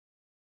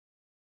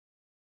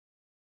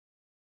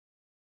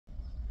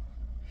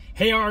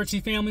Hey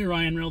RRT family,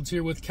 Ryan Reynolds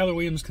here with Keller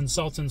Williams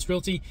Consultants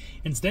Realty,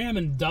 and today I'm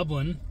in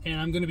Dublin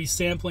and I'm going to be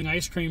sampling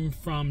ice cream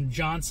from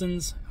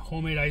Johnson's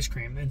Homemade Ice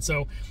Cream. And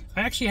so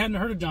I actually hadn't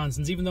heard of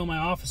Johnson's, even though my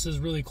office is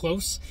really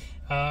close.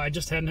 I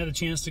just hadn't had a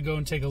chance to go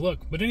and take a look.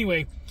 But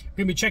anyway, we're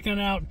going to be checking it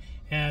out,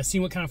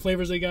 seeing what kind of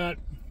flavors they got,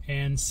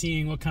 and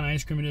seeing what kind of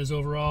ice cream it is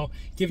overall,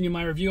 giving you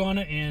my review on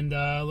it, and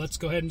let's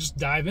go ahead and just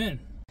dive in.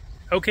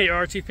 Okay,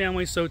 RRT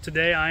family, so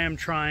today I am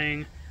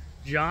trying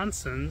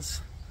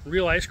Johnson's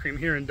real ice cream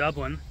here in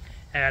Dublin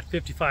at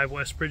 55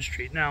 West Bridge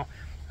Street. Now,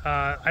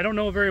 I don't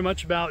know very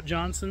much about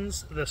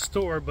Johnson's, the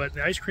store, but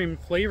the ice cream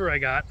flavor I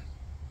got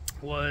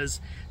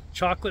was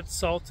salted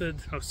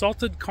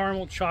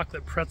caramel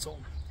chocolate pretzel.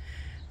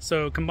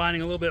 So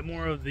combining a little bit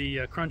more of the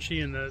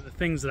crunchy and the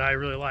things that I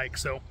really like.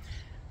 So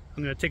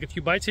I'm going to take a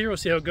few bites here, we'll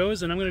see how it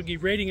goes, and I'm going to be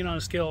rating it on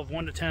a scale of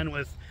 1 to 10,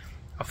 with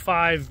a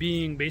 5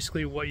 being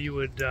basically what you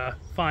would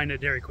find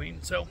at Dairy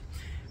Queen. So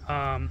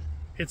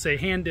it's a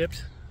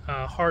hand-dipped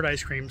hard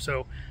ice cream,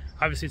 so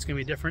obviously it's going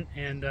to be different,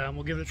 and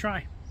we'll give it a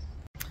try.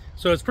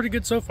 So it's pretty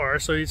good so far,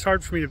 so it's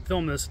hard for me to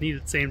film this and eat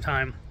at the same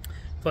time.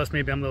 Plus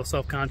maybe I'm a little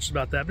self-conscious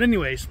about that, but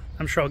anyways,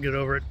 I'm sure I'll get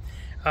over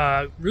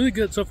it. Really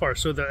good so far.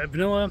 So the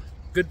vanilla,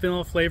 good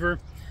vanilla flavor,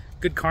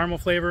 good caramel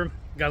flavor,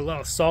 got a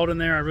lot of salt in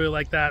there, I really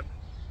like that.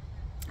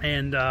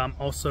 And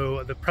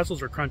also the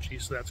pretzels are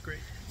crunchy, so that's great.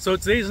 So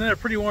today's another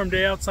pretty warm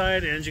day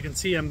outside, and as you can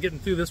see, I'm getting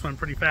through this one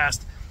pretty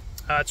fast.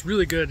 It's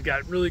really good,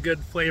 got really good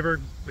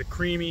flavor, the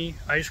creamy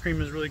ice cream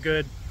is really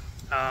good.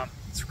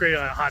 It's great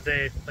on a hot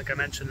day, like I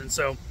mentioned, and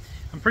so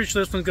I'm pretty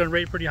sure this one's gonna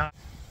rate pretty high.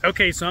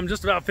 Okay, so I'm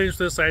just about finished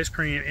with this ice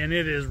cream, and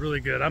it is really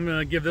good. I'm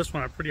gonna give this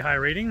one a pretty high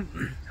rating.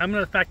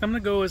 In fact, I'm gonna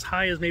go as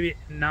high as maybe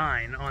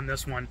 9 on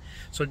this one.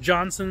 So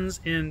Johnson's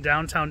in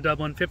downtown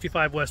Dublin,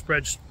 55 West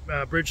Bridge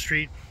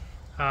Street.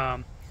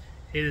 It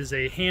is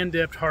a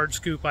hand-dipped hard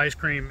scoop ice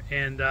cream,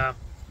 and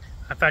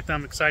in fact,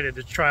 I'm excited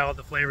to try all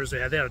the flavors they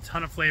had. They had a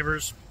ton of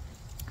flavors.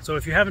 So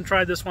if you haven't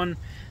tried this one,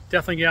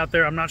 definitely get out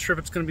there. I'm not sure if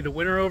it's going to be the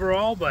winner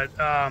overall, but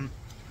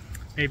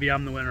maybe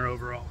I'm the winner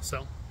overall.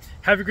 So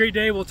have a great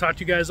day. We'll talk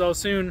to you guys all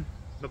soon.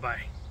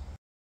 Bye-bye.